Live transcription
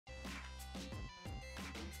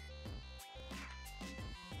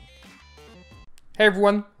Hey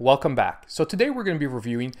everyone, welcome back. So today we're going to be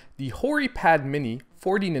reviewing the HORIPAD Mini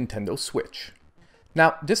for the Nintendo Switch.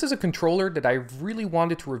 Now, this is a controller that I really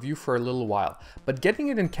wanted to review for a little while, but getting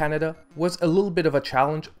it in Canada was a little bit of a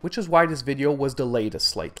challenge, which is why this video was delayed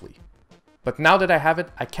slightly. But now that I have it,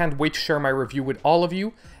 I can't wait to share my review with all of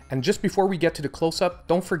you. And just before we get to the close-up,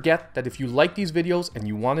 don't forget that if you like these videos and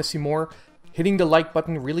you want to see more, hitting the like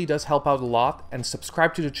button really does help out a lot, and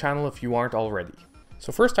subscribe to the channel if you aren't already.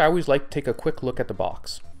 So first, I always like to take a quick look at the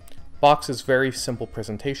box. Box is very simple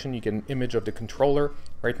presentation. You get an image of the controller.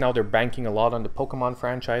 Right now they're banking a lot on the Pokemon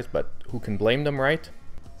franchise, but who can blame them, right?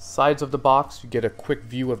 Sides of the box, you get a quick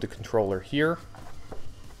view of the controller here.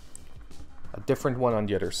 A different one on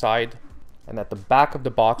the other side. And at the back of the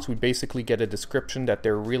box, we basically get a description that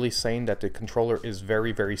they're really saying that the controller is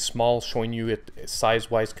very, very small, showing you it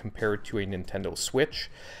size-wise compared to a Nintendo Switch.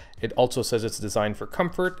 It also says it's designed for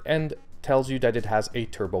comfort and tells you that it has a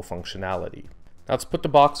turbo functionality. Now let's put the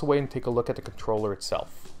box away and take a look at the controller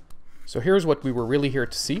itself. So here's what we were really here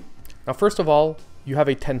to see. Now first of all, you have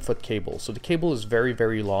a 10-foot cable, so the cable is very,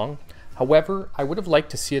 very long. However, I would have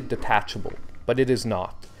liked to see it detachable, but it is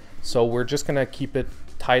not. So we're just gonna keep it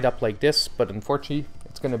tied up like this, but unfortunately,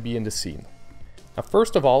 it's gonna be in the scene. Now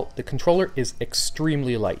first of all, the controller is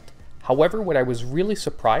extremely light. However, what I was really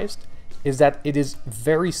surprised is that it is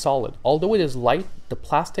very solid. Although it is light, the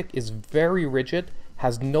plastic is very rigid,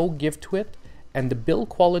 has no give to it, and the build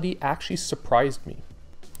quality actually surprised me.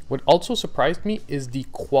 What also surprised me is the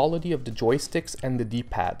quality of the joysticks and the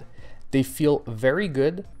D-pad. They feel very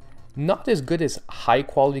good, not as good as high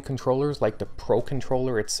quality controllers like the Pro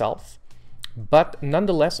controller itself, but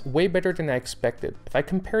nonetheless way better than I expected. If I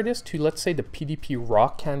compare this to, let's say, the PDP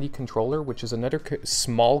Rock Candy controller, which is another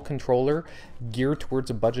small controller geared towards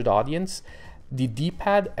a budget audience, the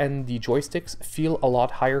D-pad and the joysticks feel a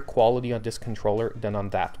lot higher quality on this controller than on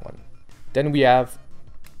that one. Then we have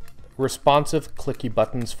responsive clicky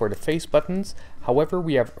buttons for the face buttons. However,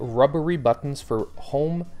 we have rubbery buttons for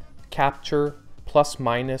home, capture, plus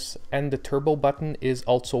minus, and the turbo button is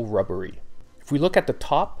also rubbery. If we look at the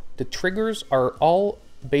top, the triggers are all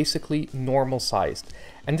basically normal sized.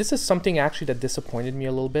 And this is something actually that disappointed me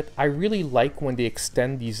a little bit. I really like when they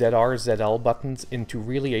extend the ZR, ZL buttons into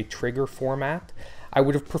really a trigger format. I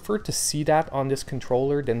would have preferred to see that on this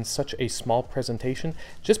controller than such a small presentation,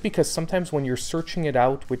 just because sometimes when you're searching it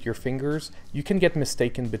out with your fingers, you can get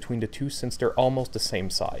mistaken between the two since they're almost the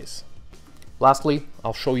same size. Lastly,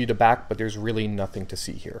 I'll show you the back, but there's really nothing to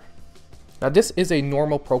see here. Now this is a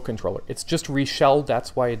normal Pro controller. It's just reshelled,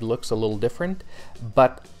 that's why it looks a little different.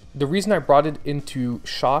 But the reason I brought it into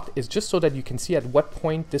shot is just so that you can see at what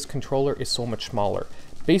point this controller is so much smaller.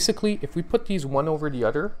 Basically, if we put these one over the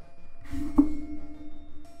other,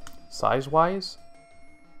 size-wise,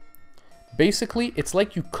 basically it's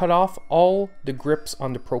like you cut off all the grips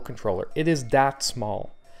on the Pro controller. It is that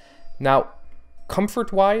small. Now,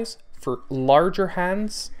 comfort-wise, for larger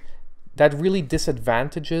hands, that really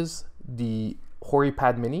disadvantages the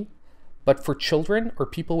HORIPAD Mini, but for children or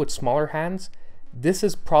people with smaller hands, this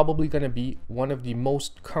is probably going to be one of the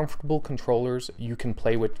most comfortable controllers you can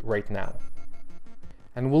play with right now.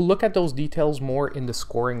 And we'll look at those details more in the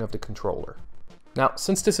scoring of the controller. Now,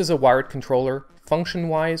 since this is a wired controller,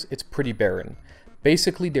 function-wise, it's pretty barren.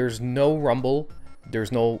 Basically, there's no rumble,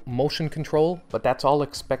 there's no motion control, but that's all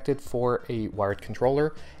expected for a wired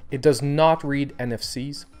controller. It does not read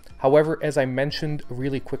NFCs. However, as I mentioned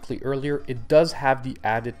really quickly earlier, it does have the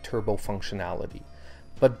added turbo functionality.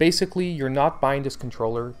 But basically, you're not buying this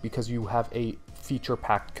controller because you have a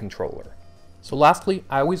feature-packed controller. So lastly,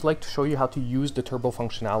 I always like to show you how to use the turbo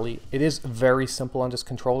functionality. It is very simple on this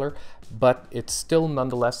controller, but it's still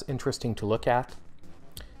nonetheless interesting to look at.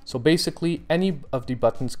 So basically, any of the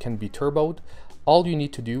buttons can be turboed. All you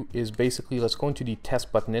need to do is basically, let's go into the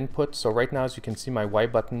test button input. So right now, as you can see, my Y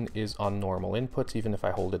button is on normal inputs. Even if I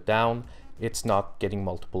hold it down, it's not getting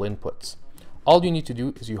multiple inputs. All you need to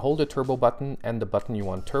do is you hold the turbo button and the button you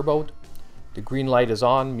want turboed. The green light is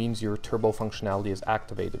on, means your turbo functionality is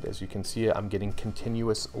activated. As you can see, I'm getting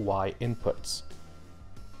continuous Y inputs.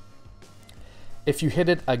 If you hit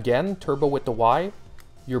it again, turbo with the Y,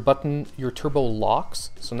 your turbo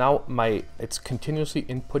locks. So now it's continuously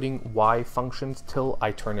inputting Y functions till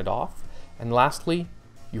I turn it off. And lastly,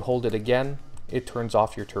 you hold it again, it turns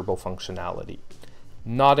off your turbo functionality.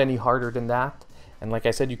 Not any harder than that. And like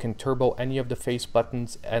I said, you can turbo any of the face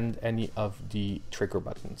buttons and any of the trigger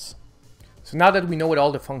buttons. So now that we know what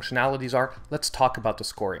all the functionalities are, let's talk about the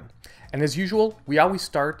scoring. And as usual, we always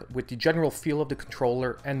start with the general feel of the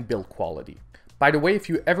controller and build quality. By the way, if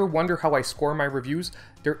you ever wonder how I score my reviews,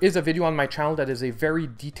 there is a video on my channel that is a very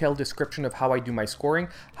detailed description of how I do my scoring.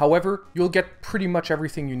 However, you'll get pretty much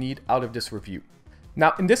everything you need out of this review.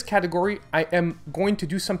 Now, in this category, I am going to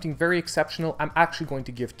do something very exceptional. I'm actually going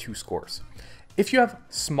to give 2 scores. If you have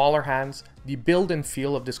smaller hands, the build and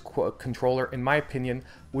feel of this controller, in my opinion,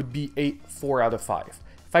 would be a 4 out of 5.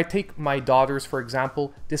 If I take my daughters, for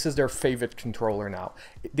example, this is their favorite controller now.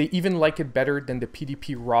 They even like it better than the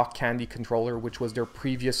PDP Rock Candy controller, which was their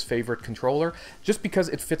previous favorite controller, just because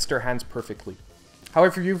it fits their hands perfectly.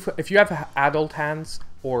 However, if you have adult hands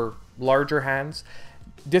or larger hands,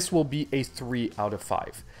 this will be a 3 out of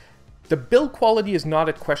 5. The build quality is not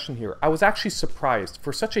at question here. I was actually surprised.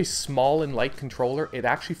 For such a small and light controller, it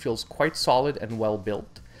actually feels quite solid and well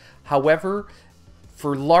built. However,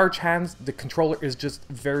 for large hands, the controller is just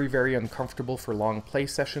very, very uncomfortable for long play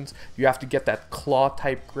sessions. You have to get that claw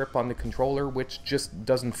type grip on the controller, which just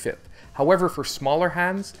doesn't fit. However, for smaller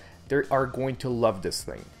hands, they are going to love this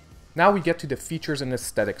thing. Now we get to the features and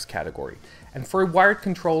aesthetics category. And for a wired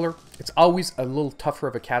controller, it's always a little tougher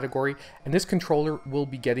of a category, and this controller will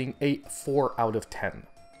be getting a 4 out of 10.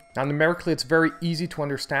 Now numerically, it's very easy to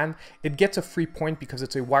understand. It gets a free point because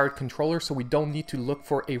it's a wired controller, so we don't need to look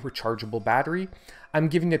for a rechargeable battery. I'm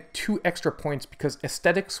giving it 2 extra points because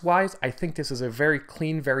aesthetics wise, I think this is a very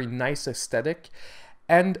clean, very nice aesthetic.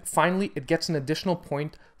 And finally, it gets an additional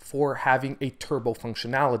point for having a turbo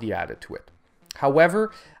functionality added to it.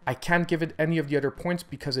 However, I can't give it any of the other points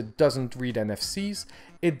because it doesn't read NFCs,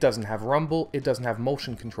 it doesn't have rumble, it doesn't have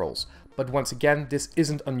motion controls. But once again, this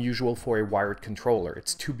isn't unusual for a wired controller,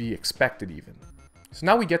 it's to be expected even. So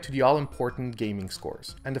now we get to the all-important gaming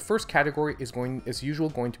scores. And the first category is as usual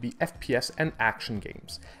going to be FPS and action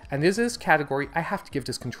games. And in this category, I have to give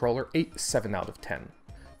this controller a 7 out of 10.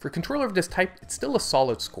 For a controller of this type, it's still a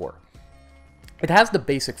solid score. It has the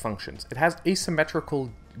basic functions. It has asymmetrical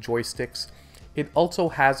joysticks. It also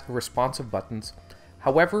has responsive buttons.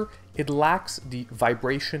 However, it lacks the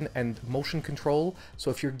vibration and motion control, so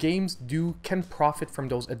if your games can profit from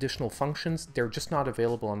those additional functions, they're just not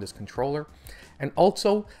available on this controller. And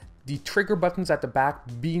also, the trigger buttons at the back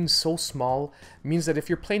being so small means that if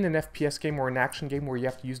you're playing an FPS game or an action game where you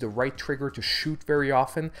have to use the right trigger to shoot very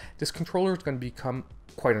often, this controller is going to become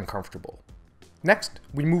quite uncomfortable. Next,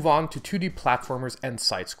 we move on to 2D platformers and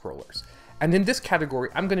side-scrollers. And in this category,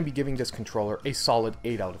 I'm going to be giving this controller a solid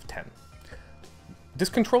 8 out of 10. This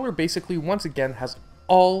controller basically, once again, has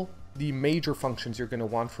all the major functions you're going to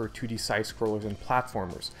want for 2D side-scrollers and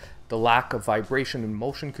platformers. The lack of vibration and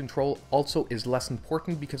motion control also is less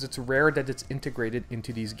important because it's rare that it's integrated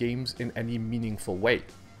into these games in any meaningful way.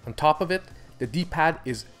 On top of it, the D-pad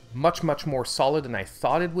is much more solid than I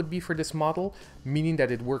thought it would be for this model, meaning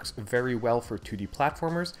that it works very well for 2D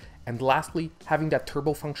platformers. And lastly, having that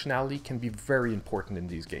turbo functionality can be very important in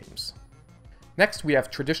these games. Next, we have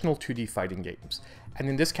traditional 2D fighting games. And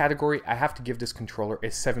in this category, I have to give this controller a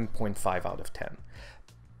 7.5 out of 10.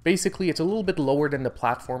 Basically, it's a little bit lower than the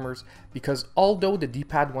platformers because although the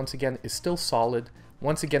D-pad once again is still solid,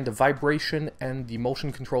 once again the vibration and the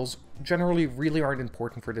motion controls generally really aren't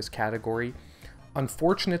important for this category.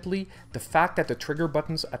 Unfortunately, the fact that the trigger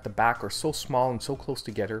buttons at the back are so small and so close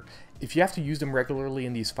together, if you have to use them regularly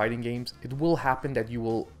in these fighting games, it will happen that you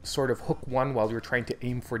will sort of hook one while you're trying to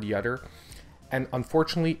aim for the other. And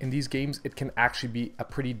unfortunately, in these games, it can actually be a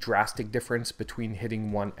pretty drastic difference between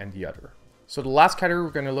hitting one and the other. So the last category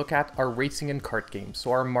we're going to look at are racing and kart games.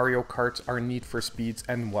 So our Mario Karts, our Need for Speeds,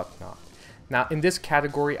 and whatnot. Now, in this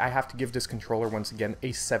category, I have to give this controller, once again,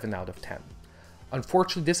 a 7 out of 10.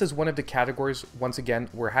 Unfortunately, this is one of the categories, once again,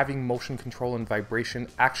 where having motion control and vibration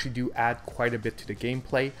actually do add quite a bit to the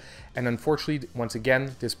gameplay. And unfortunately, once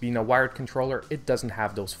again, this being a wired controller, it doesn't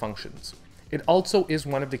have those functions. It also is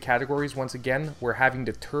one of the categories, once again, where having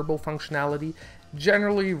the turbo functionality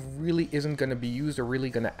generally really isn't going to be used or really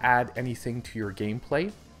going to add anything to your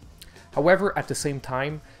gameplay. However, at the same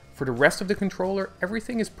time, for the rest of the controller,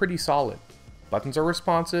 everything is pretty solid. Buttons are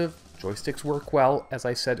responsive, joysticks work well, as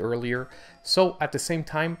I said earlier, so at the same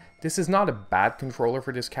time, this is not a bad controller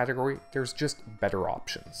for this category, there's just better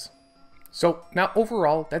options. So now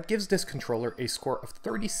overall, that gives this controller a score of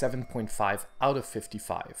 37.5 out of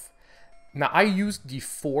 55. Now I used the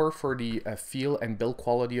 4 for the feel and build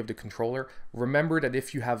quality of the controller. Remember that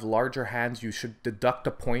if you have larger hands, you should deduct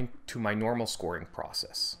a point to my normal scoring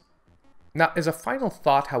process. Now as a final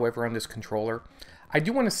thought, however, on this controller, I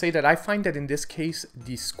do want to say that I find that in this case,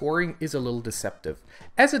 the scoring is a little deceptive,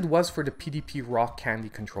 as it was for the PDP Rock Candy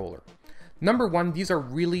controller. Number one, these are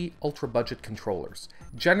really ultra budget controllers.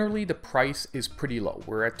 Generally, the price is pretty low.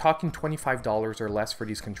 We're talking $25 or less for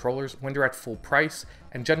these controllers when they're at full price,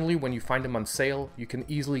 and generally when you find them on sale, you can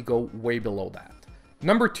easily go way below that.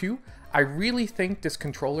 Number two, I really think this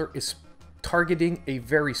controller is targeting a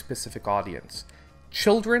very specific audience.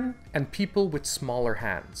 Children and people with smaller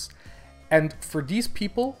hands. And for these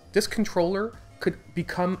people, this controller could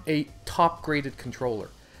become a top graded controller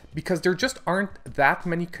because there just aren't that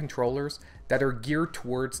many controllers that are geared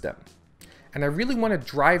towards them. And I really want to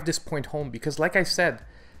drive this point home because like I said,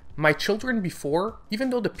 my children before, even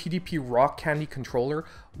though the PDP Rock Candy controller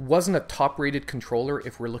wasn't a top rated controller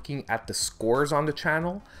if we're looking at the scores on the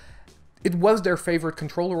channel, it was their favorite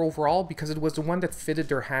controller overall because it was the one that fitted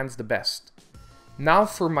their hands the best. Now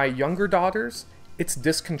for my younger daughters, it's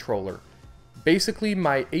this controller. Basically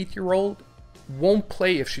my 8-year-old won't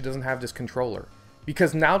play if she doesn't have this controller.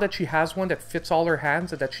 Because now that she has one that fits all her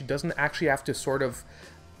hands and that she doesn't actually have to sort of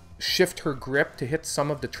shift her grip to hit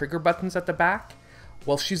some of the trigger buttons at the back,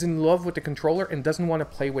 well, she's in love with the controller and doesn't want to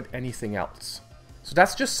play with anything else. So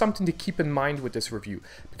that's just something to keep in mind with this review,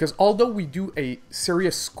 because although we do a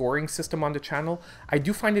serious scoring system on the channel, I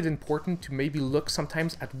do find it important to maybe look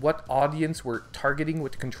sometimes at what audience we're targeting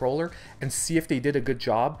with the controller and see if they did a good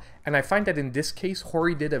job, and I find that in this case,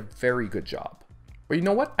 Hori did a very good job. But you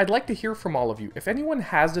know what? I'd like to hear from all of you. If anyone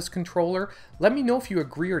has this controller, let me know if you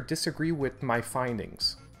agree or disagree with my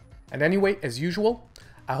findings. And anyway, as usual,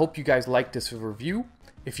 I hope you guys liked this review.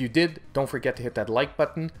 If you did, don't forget to hit that like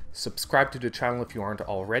button, subscribe to the channel if you aren't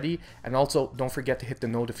already, and also don't forget to hit the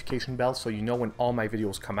notification bell so you know when all my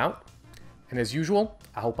videos come out. And as usual,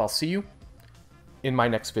 I hope I'll see you in my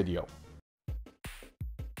next video.